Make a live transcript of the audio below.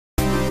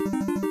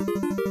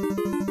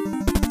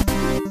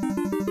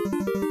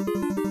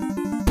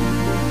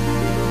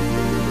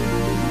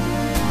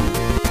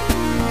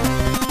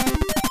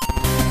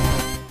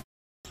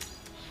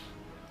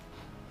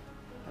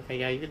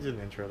yeah, you can do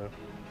the intro though.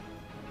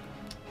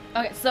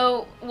 Okay,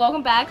 so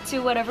welcome back to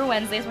Whatever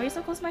Wednesdays. Why are you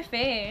so close to my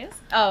face?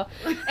 Oh,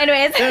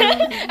 anyways,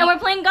 and we're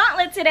playing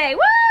Gauntlet today.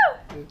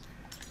 Woo!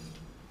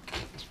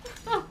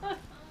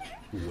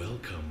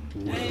 Welcome.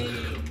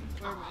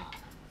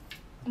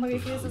 Oh my god,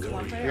 if this is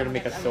one player, You're gonna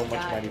make us so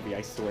much money, B.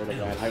 I swear to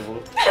God, I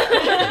will.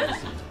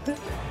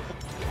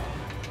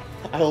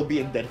 I will be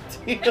indebted to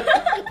you.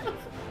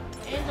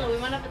 Angela, we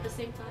went up at the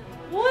same time.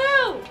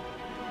 Woo!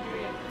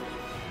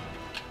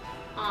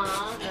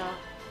 Aw, no.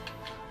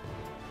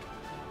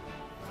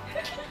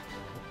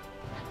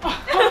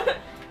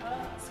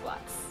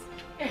 Squats.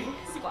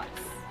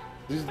 Squats.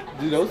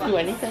 Do those do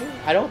anything?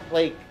 I don't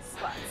like.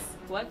 Squats.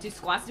 What? Do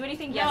squats do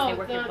anything? Yes, No, they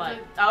work your butt.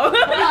 the- Oh.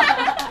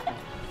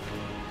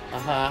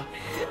 Uh-huh.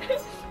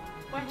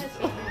 My head's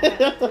gonna be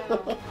red.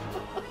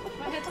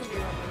 My head's gonna be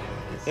red.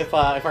 If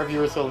our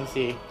viewers will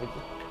see.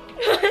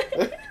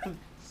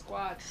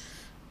 Squats.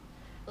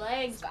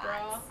 Legs,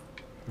 bro.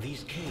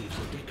 These caves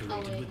are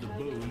decorated with the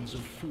bones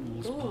of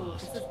fools Ooh,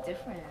 past. this is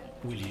different.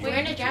 Will you We're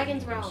in a join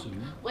dragon's them realm.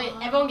 soon? Wait,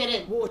 everyone get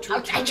in.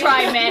 I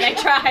tried, man. I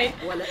tried.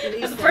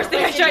 That's the first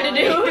thing I tried to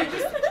do.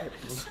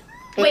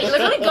 Wait,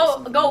 literally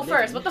go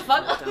first. What the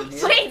fuck?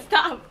 Wait,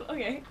 stop.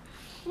 Okay.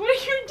 What are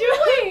you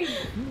doing?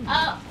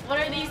 What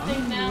are these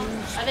things now?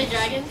 Are they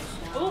dragons?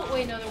 Oh,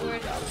 wait, no, they're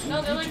weird.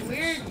 No, they're like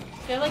weird.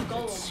 They're like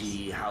golems.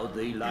 See how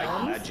they like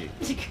magic.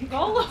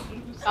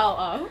 Golems.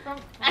 Oh.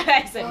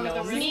 I said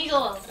no.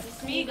 Smeagol.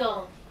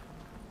 Smeagol.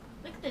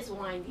 Look at this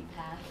windy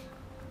path.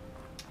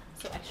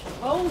 So extra.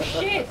 Oh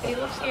shit, they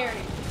look scary.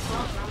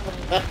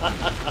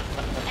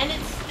 And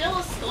it's still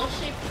a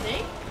skull-shaped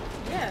thing?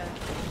 Yeah.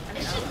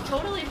 It should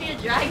totally be a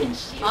dragon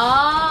shield.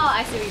 Oh,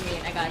 I see what you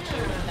mean. I got you.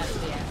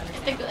 Yeah.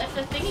 That's If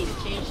the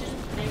thingies changing,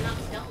 they're not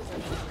skulls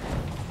anymore.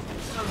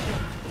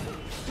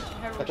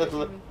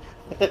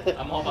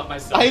 I'm all by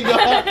myself. I know.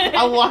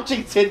 I'm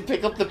watching Tin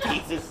pick up the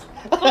pieces.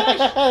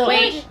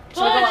 Wait, should we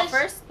go up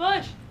first?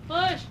 Push.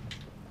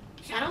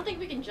 I don't think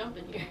we can jump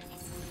in here.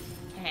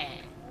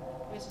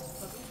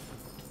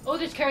 Oh,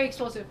 there's carry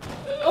explosive.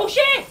 Oh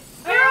shit!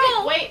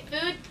 Girl! Wait,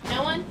 food?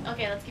 No one?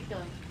 Okay, let's keep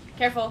going.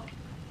 Careful.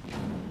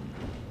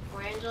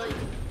 Or Angela.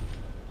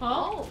 Huh?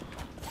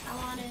 I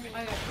want it.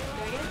 I got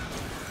it.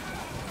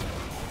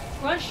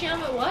 Run,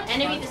 Sham, at what?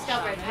 Enemy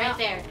discovered, right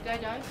there. Guy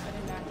died? I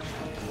didn't die.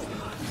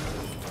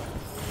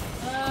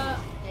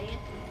 Dang it.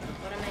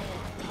 What am I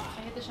hit?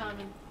 I hit the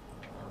shaman.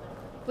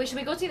 Wait, should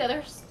we go to the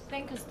other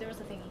thing? Because there was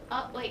a thingy.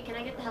 Oh, wait, can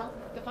I get the help?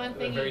 The fun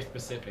They're thing. very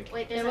specific.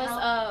 Wait, there's There was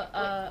help.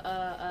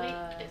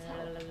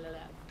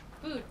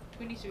 Food.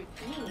 We need food.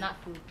 not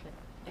food,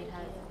 but it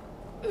has.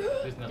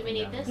 There's Do nothing we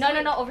need down this?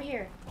 there. No, over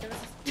here. There was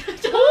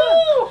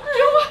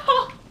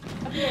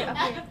Up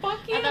here. Fuck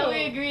you. I thought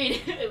we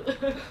agreed.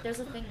 there's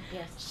a thing.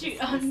 Yes.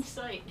 Shoot on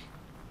sight.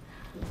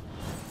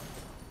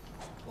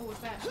 Oh, what's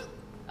that?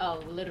 Oh,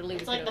 literally.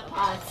 It's we like the could've-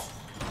 pots.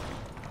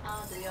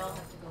 Oh, do we all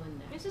have to go in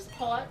there? This is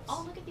pots.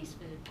 Oh, look at these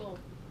food. Gold.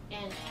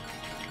 And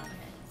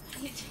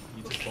You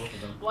took both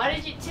of them. why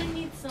did you Tin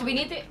need some? Do we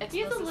need the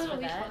He's a explosives little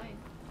for that? fine.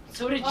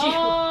 So did you.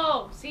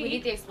 Oh, see? We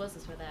need the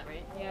explosives for that,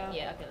 right? Yeah.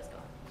 Yeah. Okay, let's go.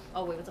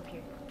 Oh wait, what's up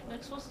here? The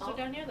explosives are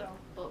down here though.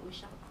 But we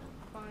shot them.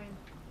 Fine.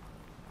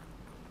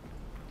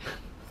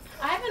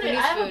 I have Who needs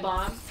I have a food?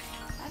 bomb.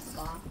 I have a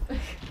bomb.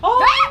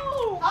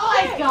 Oh!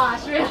 Oh my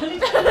gosh, really?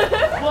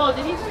 Whoa,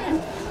 did he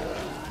turn?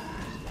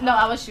 No,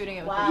 I was shooting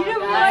it. Wow. You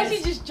didn't guys. realize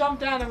he just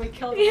jumped down and we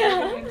killed him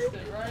Yeah. in an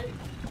instant, right?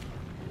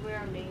 We're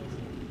amazing.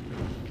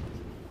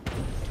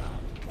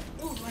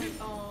 Ooh, money.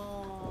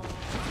 Oh.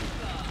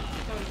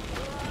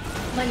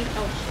 Money.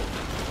 Oh shit.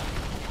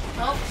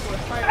 Oh, we're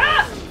fighting.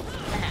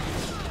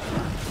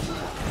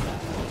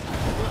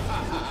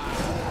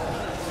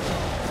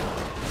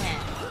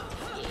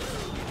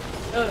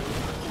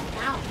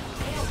 Ow.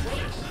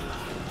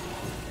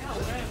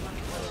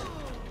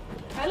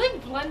 I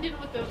like blend in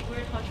with those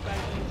weird hunchback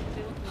things.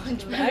 They look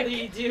Hunchback?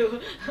 Really do.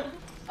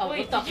 Oh, Wait,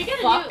 what the did you get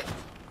a fuck? new?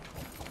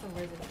 So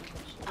where's it?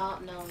 Oh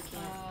no, we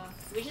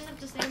can't. We just have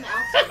to stay on the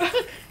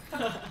outside.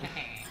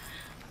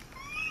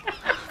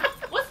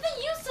 What's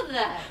the use of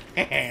that?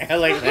 I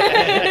like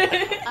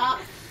that.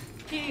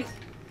 Please.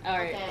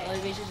 Alright, Okay.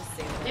 well, we should just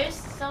say that. There's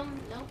some.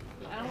 Nope.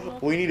 I don't know.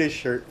 We need a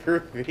shirt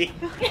for me.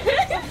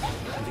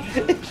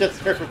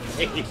 Just her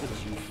face.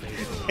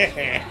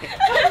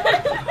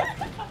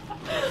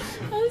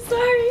 I'm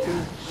sorry.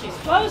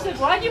 Explosive,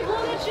 why'd you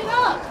blow that shit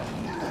up?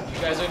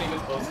 You guys aren't even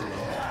close to me.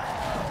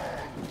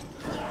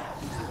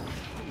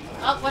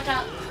 Oh, watch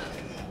out.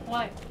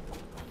 Why?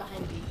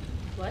 Behind me.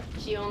 What?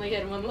 She only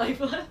had one life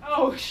left.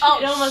 Oh shit. Oh,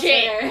 It almost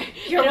shit. hit her.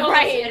 You're It almost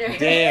right. hit her.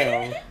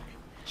 Damn.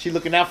 She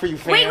looking out for you,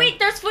 fam. Wait,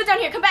 there's food down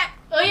here. Come back.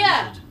 Oh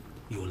yeah.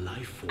 Your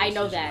life force I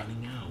know is that.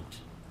 running out.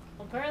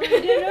 Apparently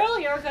you did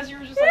earlier because you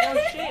were just like, oh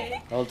shit.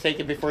 I'll take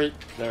it before you...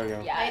 There we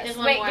go. Yeah. Wait, there's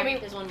one Wait, more. give me.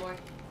 There's one more.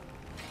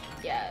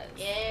 Yes.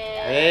 Yeah.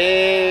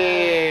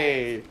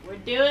 Hey! We're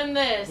doing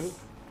this.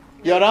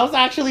 Yo, that was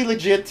actually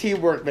legit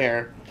teamwork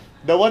there.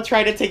 No one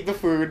tried to take the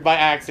food by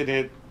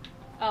accident.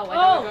 Oh, I Oh.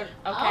 thought we were going. Okay.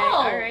 Oh,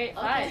 All right.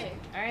 Fine. okay.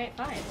 All right.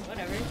 Fine.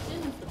 Whatever.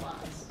 Jin's the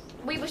boss.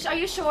 Wait, but are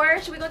you sure?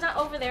 Should we go down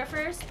over there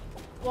first?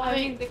 Well, I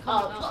mean, they come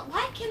out.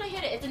 why can't I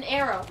hit it? It's an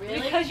arrow, really?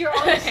 Because you're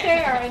on the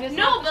stair and it's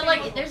no, not but like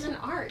stable. there's an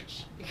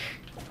arch.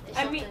 There's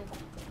I mean- something.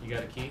 You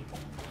got a key?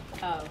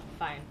 Oh,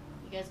 fine.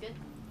 You guys good?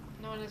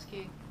 No one is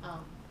key. Oh.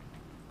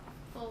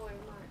 Forward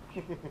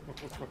march.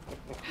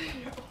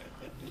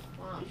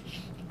 Wow.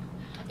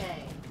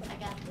 Okay, I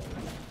got this.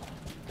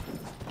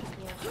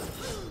 Yeah.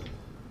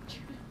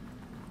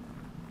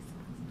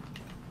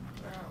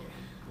 Where are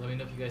we? Let me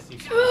know if you guys see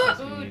explosives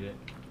if you need it.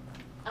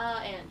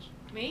 Ange.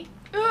 Me?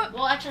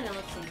 Well, actually, no,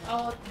 let's see.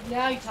 Oh,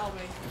 now you tell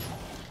me.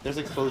 There's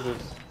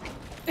explosives.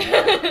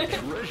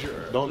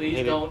 Treasure. Don't Please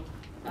hit don't.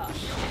 Oh,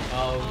 shit.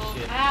 Oh, Oh,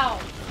 shit. ow.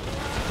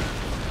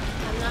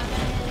 I'm not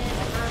gonna hit it.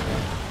 I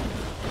promise.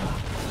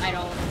 I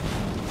don't.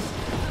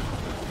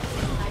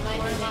 I might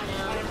Where hit am I? it I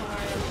now. don't know where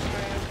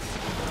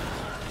I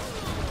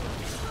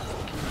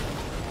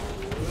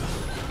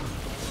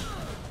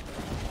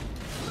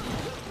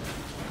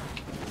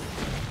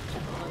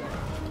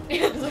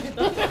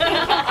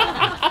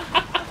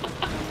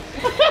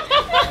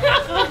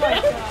Oh my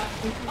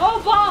god.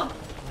 Oh, bomb!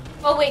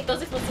 Oh wait,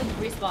 those explosives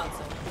respawn.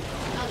 So.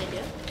 Oh, they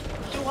do?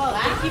 Joelle,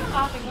 they keep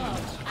popping up.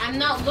 I'm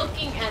not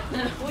looking at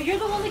them. Well, you're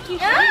the one that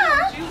keeps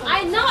Ah! shooting them,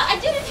 I know. I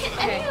didn't hit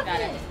any Okay, of got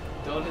it. it.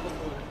 Don't hit the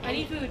food. I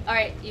need food. All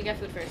right, you get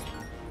food first.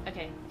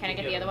 Okay, can I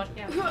get the other one?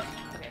 Yeah.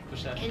 Okay.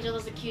 Push that.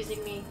 Angela's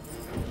accusing me.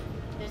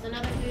 There's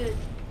another food.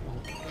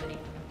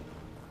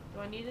 Do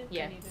I need it?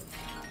 Yeah. I need it.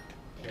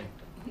 Okay.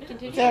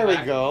 Continue. There we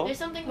Back. go. There's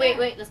something Wait, there.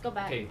 wait, let's go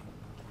back. Okay.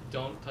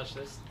 Don't touch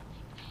this.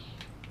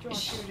 Joelle,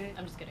 shoot it.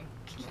 I'm just kidding.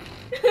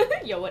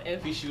 Yo, what if?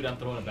 If you shoot, I'm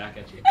throwing it back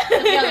at you.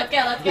 Let's go.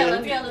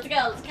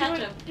 Let's catch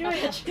him. Do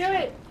it. Do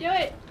it. Do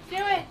it. Do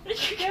it.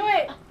 Do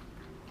it.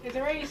 It's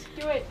a race.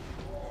 Do it.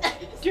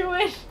 Do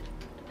it.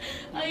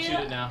 Shoot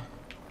it now.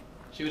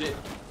 Shoot it.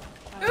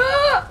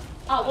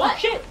 Oh, what? Oh,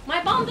 shit.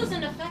 My bomb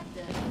doesn't affect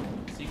it.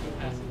 Secret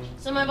passage.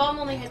 So my bomb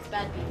only hits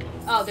bad people.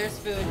 Oh, there's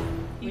food.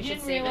 You We should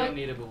didn't save We it. don't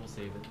need it, but we'll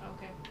save it.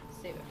 Okay.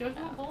 Save it. Don't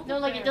hold No,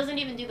 like there. it doesn't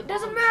even do the bomb.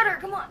 Doesn't matter.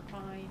 Come on.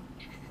 Fine.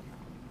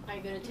 Are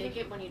you gonna take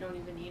it when you don't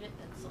even need it?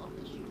 That's all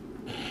that you.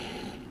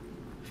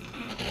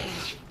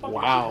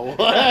 Wow.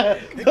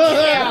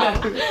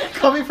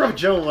 Coming from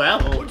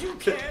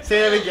Joelle.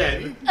 Say it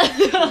again.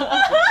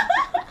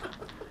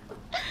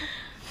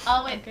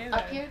 Oh wait, Okay,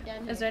 up then. here,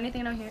 down here. Is there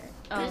anything down here?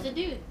 There's a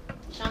dude.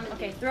 Shaman.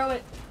 Okay, dude. throw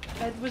it.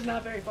 That was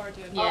not very far,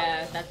 dude.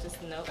 Yeah, that's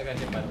just nope. I got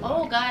hit by the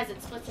Oh rock. guys,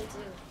 it splits in two.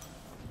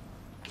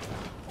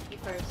 You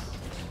first.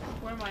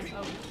 Where am I?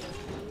 Oh.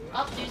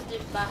 Up, dude's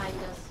behind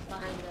us.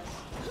 Behind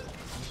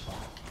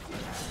us.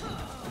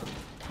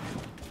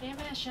 Damn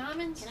it,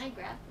 shamans. Can I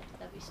grab it?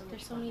 That'd be so much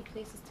There's so fun. many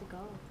places to go.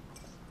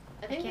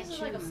 I think can't this is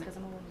choose like a. because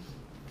I'm a woman.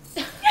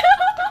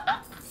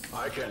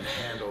 I can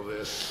handle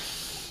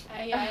this.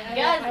 Guys,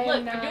 I look,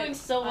 am we're not- doing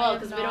so I well am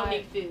because we don't not,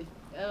 need food.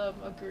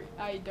 Agree.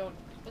 I don't.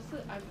 What's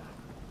the? I'm not.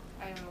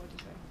 I don't know what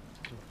to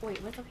say.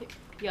 Wait, what's up here?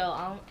 Yo,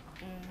 I'll.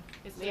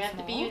 It's We so have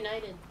to be small.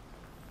 united.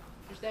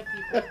 There's dead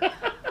people.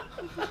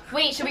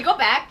 Wait, should we go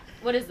back?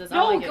 What is this? I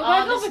No, don't go like it.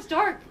 back Oh, up. this- It's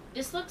dark.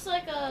 This looks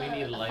like We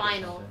need a light or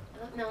final.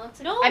 No, it looks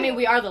like No. I mean,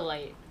 we are the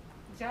light.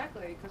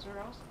 Exactly, because we're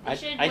also. I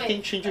should I wait.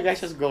 think shouldn't you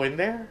guys just go in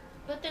there?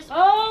 But there's.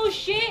 Oh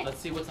shit! Let's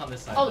see what's on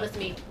this side. Oh, then. that's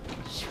me.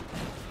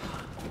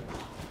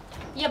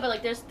 Yeah, but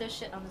like there's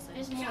shit on the side.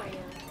 There's more. Yeah.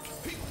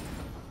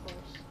 Of course.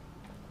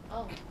 Oh,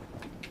 All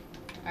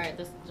right,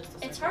 this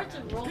just. A it's circle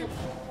hard to now. roll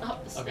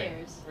up the Okay,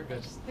 stairs. we're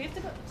good. We have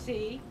to go.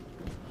 See.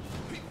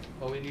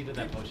 Oh, we needed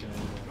that potion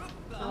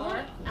anyway.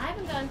 Or I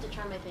haven't gotten to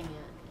try my thing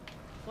yet.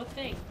 What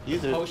thing?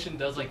 Use it. Potion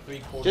does like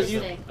 3/4 Just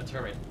of use- a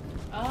turret.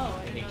 Oh,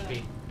 I in didn't know that.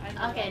 HP. I didn't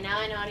know Okay, that. now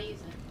I know how to use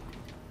it.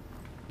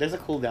 There's a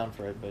cooldown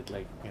for it, but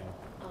like, you know.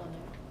 Oh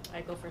no.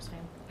 I go first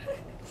time.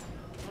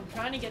 I'm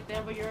trying to get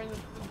there, but you're in the.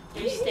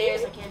 There's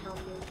stairs. I can't help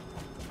you.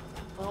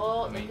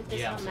 Oh, I mean, look at this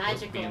yeah, how I'm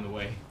supposed to be in the magical.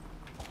 way.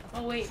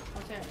 Oh wait,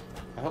 what's that?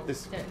 I hope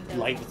this There-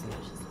 light doesn't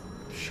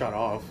shut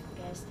off.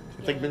 Guys,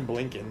 It's like been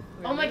blinking.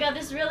 Oh my god,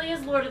 this really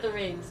is Lord of the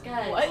Rings,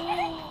 guys. What?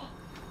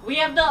 We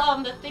have the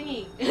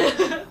thingy.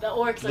 The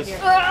orcs are This- here.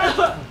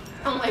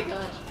 Oh my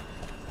gosh.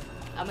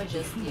 I'ma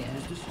just Was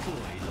destroyed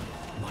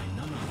by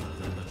none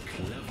other than the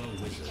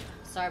clever wizard.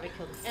 Sorry, we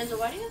killed. Angela,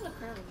 why do you have the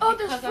crown? Oh,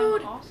 there's Because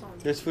food. I'm awesome.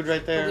 There's food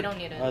right there. we don't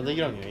need it. You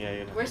don't need it. Yeah,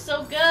 you know. We're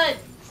so good.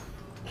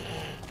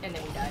 And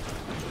then we died.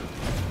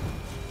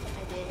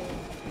 I did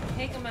it.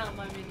 Take them out,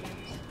 my minions.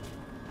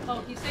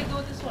 Oh, he said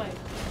go this way.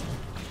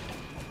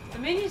 The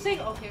minions say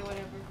okay,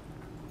 whatever.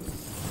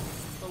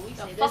 But we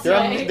say fuck this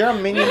way. They're a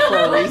minion for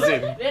a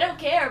reason. They don't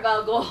care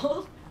about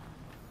gold.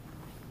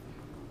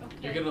 Okay.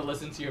 You're gonna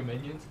listen to your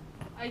minions?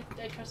 I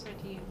trust my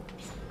team.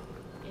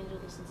 Angel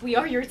listens. We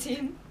are your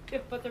team. Yeah,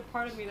 but they're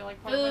part of me. They're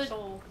like part of my Food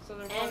soul. So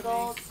they're part and of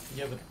gold.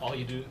 Yeah, but all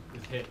you do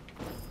is hit.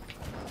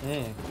 Mm.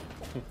 me.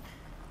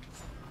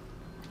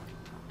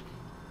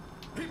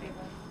 Okay, bye.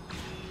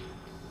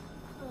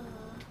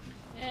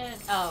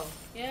 And Oh.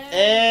 yeah.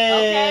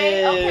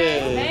 Hey.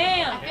 okay.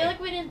 Bam. I feel like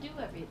we didn't do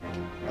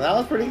everything. That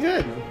was pretty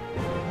good.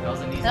 That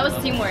was an easy That was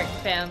level. teamwork,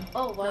 fam.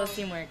 Oh That wow. was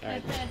teamwork.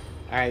 Alright.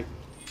 Alright.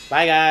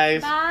 Bye,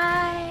 guys.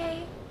 Bye.